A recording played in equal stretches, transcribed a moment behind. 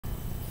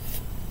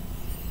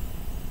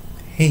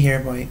Hey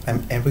everybody,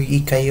 I'm Every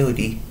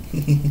Coyote.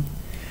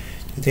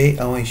 Today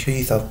I want to show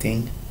you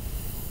something.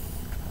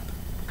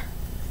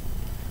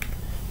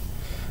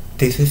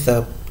 This is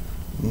a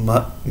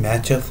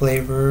Matcha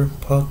Flavor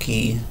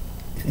Pocky.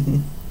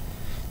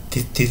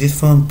 This is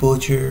from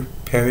Bossier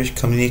Parish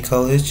Community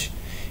College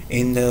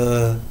in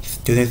the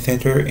Student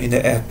Center in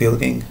the F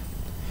building.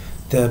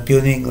 The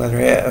building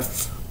letter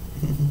F.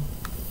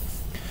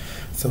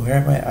 So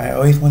everybody, I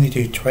always wanted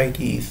to try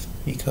these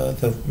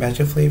because the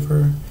matcha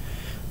flavor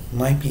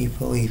might be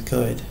really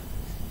good,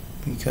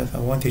 because I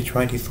want to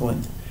try this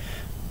one.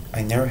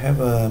 I never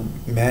have a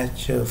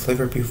matcha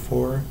flavor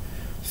before,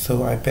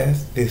 so I bet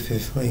this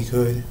is really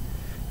good.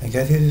 I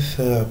guess it is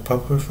a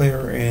popular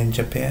flavor in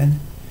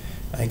Japan.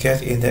 I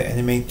guess in the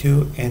anime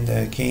too and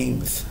the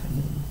games.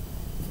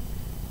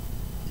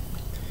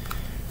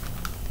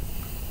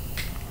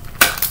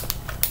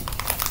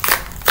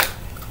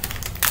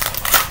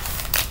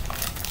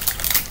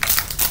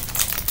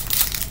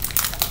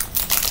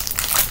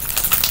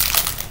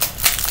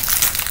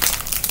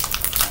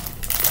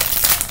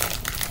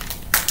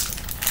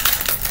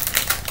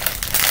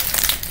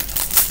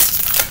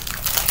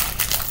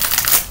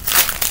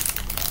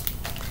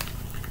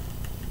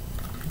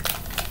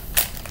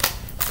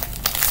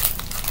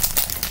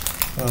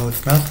 Oh, it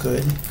smells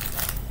good.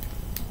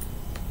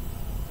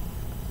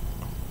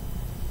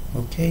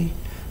 Okay,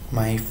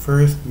 my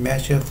first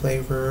matcha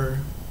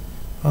flavor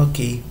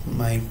Pocky.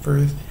 My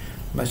first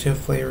matcha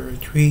flavor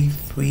treat,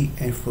 sweet,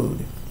 and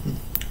food.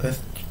 Let's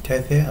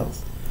test it out.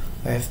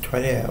 Let's try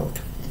it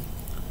out.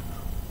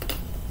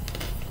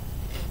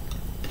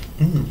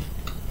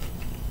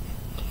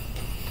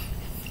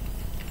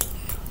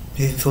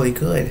 This is really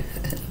good.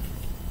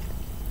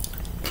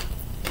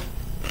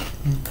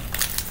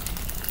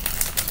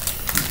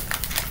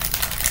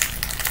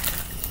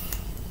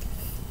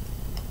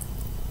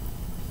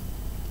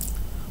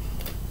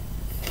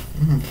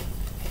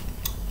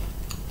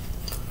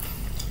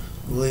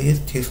 Really,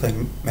 it tastes like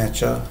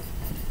matcha.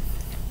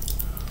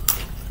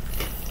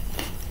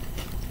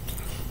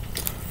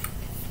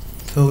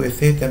 So it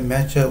said that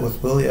matcha was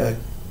really a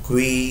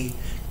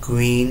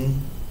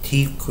green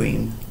tea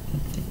cream.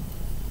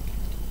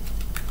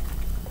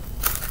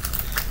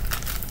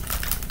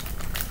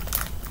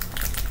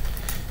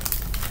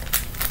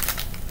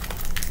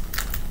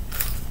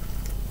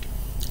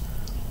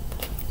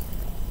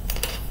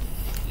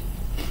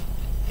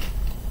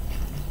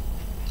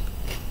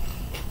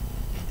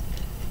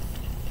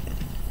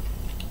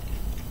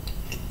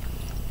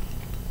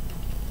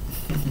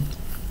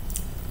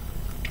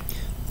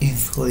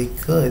 It's really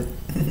good.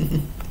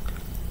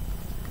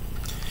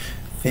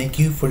 Thank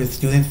you for the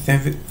student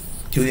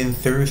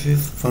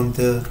services from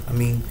the.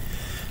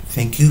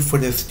 Thank you for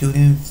the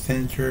student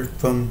center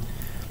from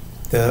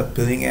the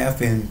building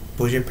F in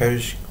Bossier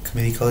Parish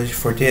Community College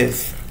for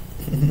this.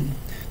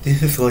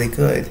 This is really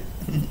good.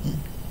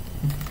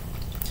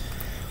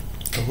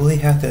 I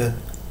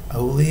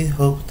really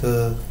hope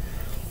the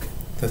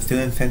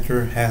student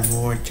center has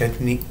more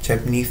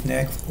Japanese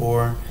snacks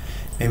or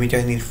maybe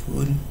Chinese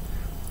food.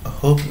 I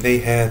hope they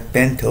have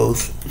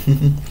bentos.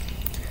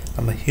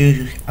 I'm a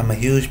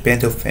huge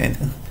bento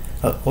fan.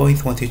 I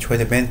always want to try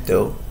the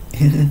bento.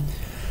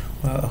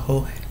 Well, I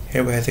hope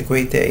everyone has a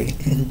great day.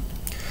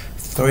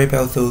 Sorry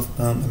about those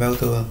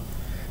those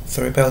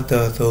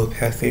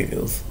past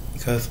videos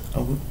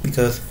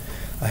because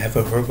I have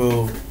a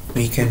horrible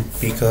weekend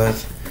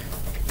because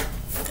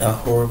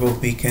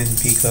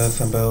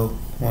about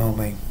well,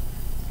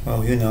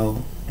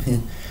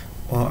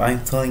 I'm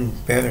feeling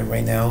better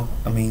right now.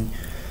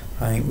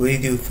 I really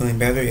do feeling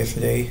better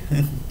yesterday.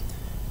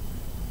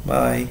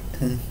 Bye.